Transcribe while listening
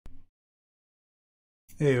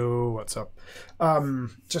Hey, what's up?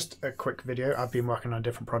 Just a quick video. I've been working on a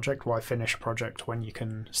different project. Why finish a project when you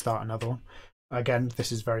can start another one? Again,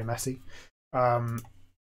 this is very messy.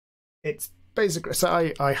 It's basically,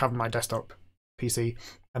 so I have my desktop PC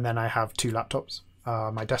and then I have two laptops.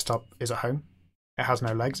 My desktop is at home. It has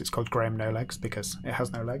no legs. It's called Graham No Legs because it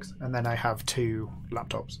has no legs. And then I have two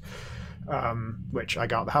laptops, which I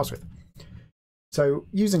go out the house with. So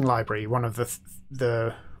using LBRY, one of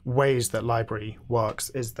the ways that LBRY works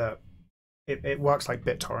is that it works like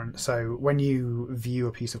BitTorrent. So when you view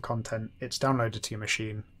a piece of content, it's downloaded to your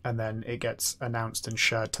machine and then it gets announced and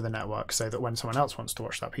shared to the network so that when someone else wants to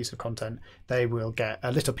watch that piece of content, they will get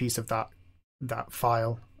a little piece of that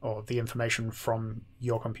file or the information from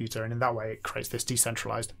your computer, and in that way it creates this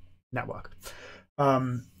decentralized network.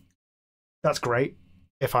 That's great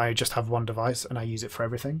if I just have one device and I use it for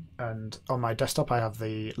everything. And on my desktop I have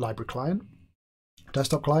the LBRY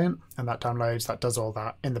desktop client, and that downloads, that does all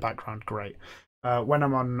that in the background. Great. When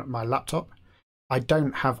I'm on my laptop, I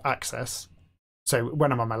don't have access. So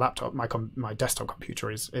when I'm on my laptop, my desktop computer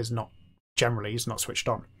is not switched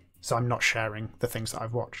on, so I'm not sharing the things that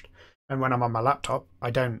I've watched. And when I'm on my laptop, I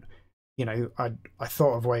don't, I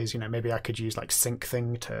thought of ways, maybe I could use like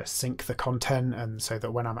SyncThing to sync the content, and so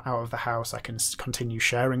that when I'm out of the house I can continue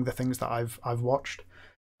sharing the things that I've watched.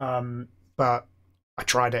 But I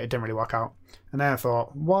tried it, it didn't really work out. And then I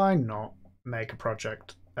thought, why not make a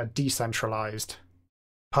project, a decentralized,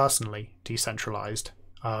 personally decentralized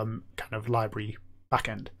kind of LBRY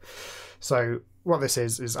backend. So what this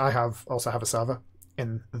is I also have a server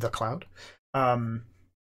in the cloud.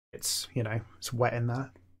 It's, it's wet in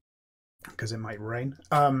there because it might rain.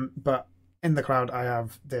 But in the cloud I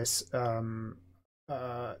have this, I've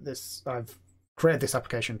created this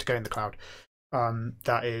application to go in the cloud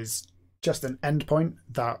that is just an endpoint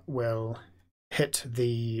that will hit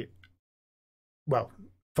the, well,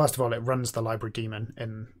 first of all, it runs the LBRY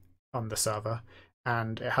daemon on the server,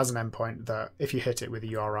 and it has an endpoint that if you hit it with a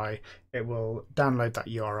URI, it will download that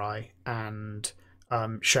URI and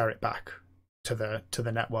share it back to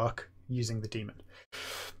the network using the daemon.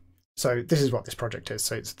 So this is what this project is.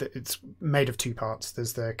 So it's made of two parts.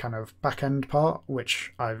 There's the kind of back-end part,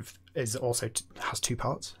 which has two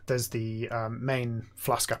parts. There's the main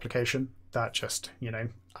Flask application that just,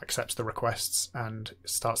 accepts the requests and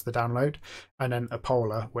starts the download. And then a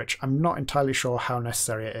Polar, which I'm not entirely sure how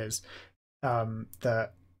necessary it is,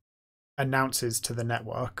 that announces to the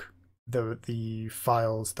network the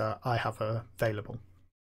files that I have available.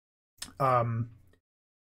 And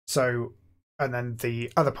then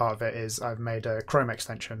the other part of it is I've made a Chrome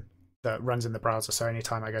extension that runs in the browser. So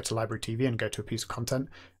anytime I go to LBRY TV and go to a piece of content,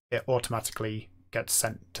 it automatically gets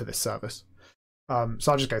sent to this service.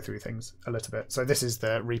 So I'll just go through things a little bit. So this is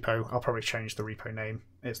the repo. I'll probably change the repo name.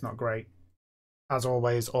 It's not great. As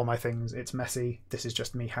always, all my things, it's messy. This is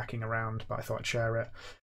just me hacking around, but I thought I'd share it.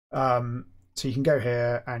 So you can go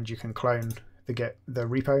here and you can clone the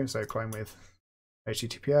repo. So clone with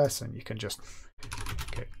HTTPS, and you can just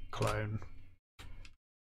git clone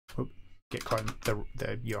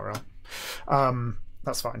the URL.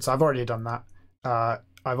 That's fine. So I've already done that.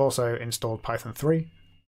 I've also installed Python 3.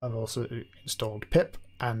 I've also installed pip,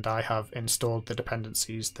 and I have installed the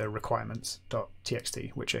dependencies, the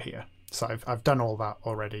requirements.txt, which are here. So I've done all that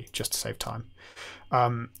already just to save time.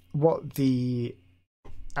 What the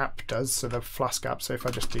app does, so the Flask app, so if I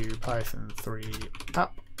just do Python 3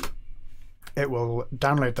 app, it will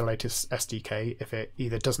download the latest SDK if it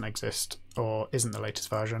either doesn't exist or isn't the latest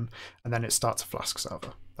version, and then it starts a Flask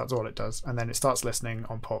server. That's all it does. And then it starts listening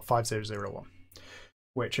on port 5001,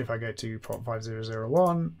 which if I go to port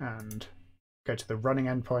 5001 and go to the running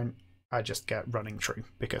endpoint, I just get running true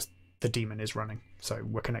because the daemon is running. So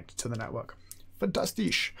we're connected to the network.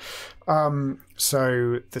 Fantastic.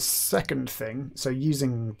 So the second thing, so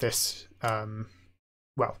using this,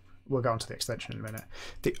 well, we'll go on to the extension in a minute.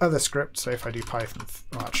 The other script, so if I do Python,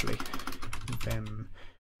 actually, Vim,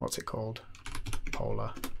 what's it called?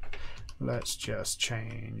 Polar. Let's just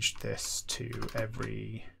change this to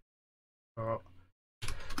every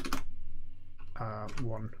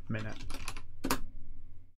 1 minute.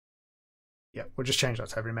 Yeah, we'll just change that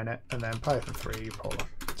to every minute, and then Python 3 Polar.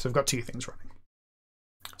 So we've got two things running.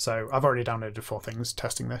 So I've already downloaded 4 things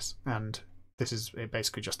testing this, and it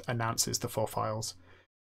basically just announces the 4 files.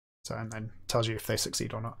 So, and then tells you if they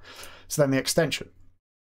succeed or not. So then the extension.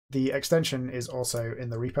 The extension is also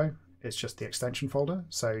in the repo. It's just the extension folder.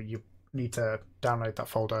 So you need to download that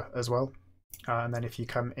folder as well. And then if you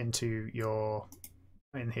come into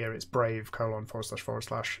in here, it's brave://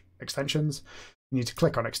 You need to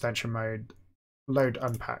click on extension mode, load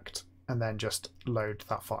unpacked, and then just load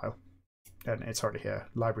that file. and it's already here,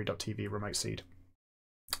 LBRY.TV remote seed.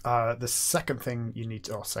 The second thing you need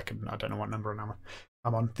to, or second, I don't know what number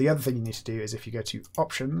I'm on. The other thing you need to do is if you go to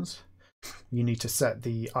options, you need to set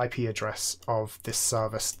the IP address of this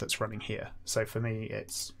service that's running here. So for me,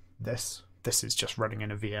 it's this. This is just running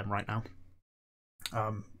in a VM right now.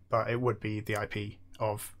 But it would be the IP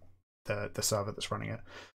of the server that's running it.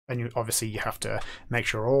 And you obviously you have to make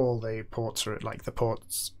sure all the ports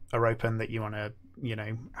are open that you want to,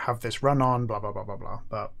 have this run on, blah, blah, blah, blah, blah.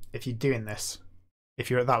 But if you're doing this, if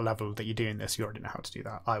you're at that level that you're doing this, you already know how to do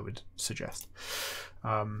that, I would suggest.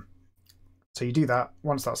 So you do that.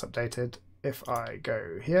 Once that's updated, if I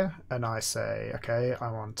go here and I say, okay,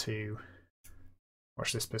 I want to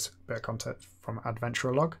watch this bit of content from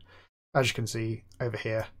Adventurer Log, as you can see over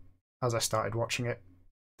here, as I started watching it,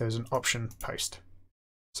 there's an option post.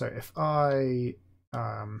 So if I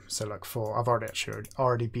so like I've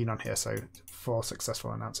already been on here, so 4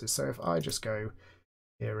 successful announces. So if I just go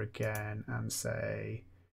here again and say,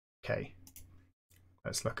 okay,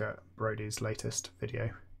 let's look at Brody's latest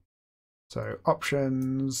video. So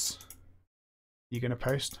options, you gonna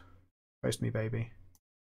post? Post me, baby.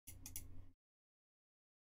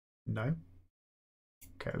 No.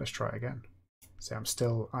 Okay, let's try it again. See, I'm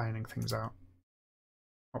still ironing things out.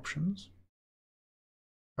 Options.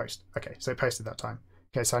 Post. Okay, so it posted that time.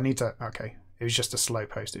 Okay, so I need to, okay, it was just a slow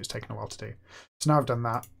post. It was taking a while to do. So now I've done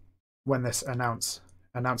that. When this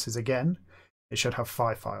announces again, it should have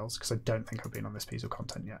 5 files because I don't think I've been on this piece of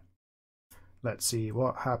content yet. Let's see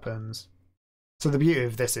what happens. So the beauty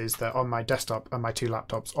of this is that on my desktop and my 2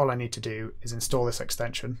 laptops, all I need to do is install this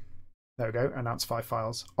extension. There we go, announce 5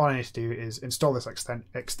 files. All I need to do is install this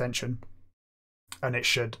extension and it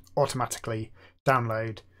should automatically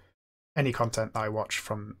download any content that I watch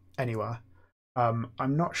from anywhere. I'm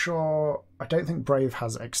not sure, I don't think Brave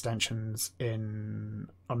has extensions on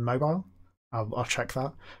mobile. I'll check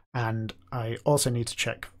that. And I also need to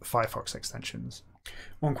check Firefox extensions.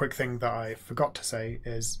 One quick thing that I forgot to say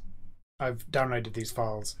is I've downloaded these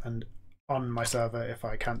files, and on my server, if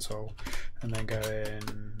I cancel and then go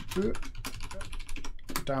in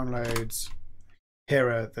downloads, here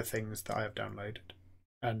are the things that I have downloaded,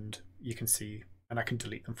 and you can see, and I can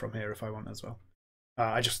delete them from here if I want as well.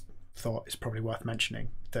 I just thought it's probably worth mentioning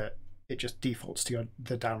that it just defaults to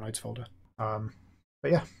the downloads folder.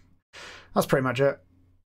 But yeah, that's pretty much it.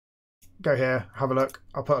 Go here, have a look.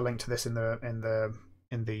 I'll put a link to this in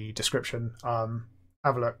the description.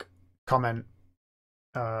 Have a look, comment.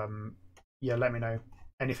 Yeah, let me know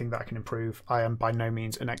anything that I can improve. I am by no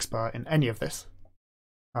means an expert in any of this,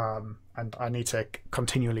 and I need to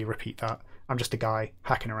continually repeat that. I'm just a guy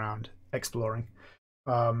hacking around, exploring.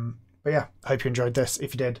 But yeah, I hope you enjoyed this.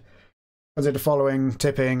 If you did, consider following,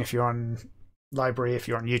 tipping. If you're on LBRY, if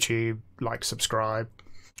you're on YouTube, like, subscribe,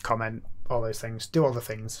 comment, all those things. Do all the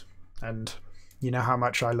things, and you know how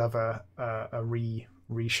much I love a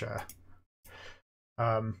reshare.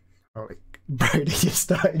 Brody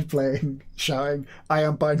started shouting, I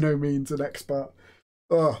am by no means an expert.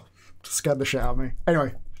 Oh, scared the shit out of me.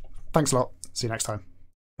 Anyway, thanks a lot. See you next time.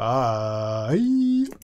 Bye.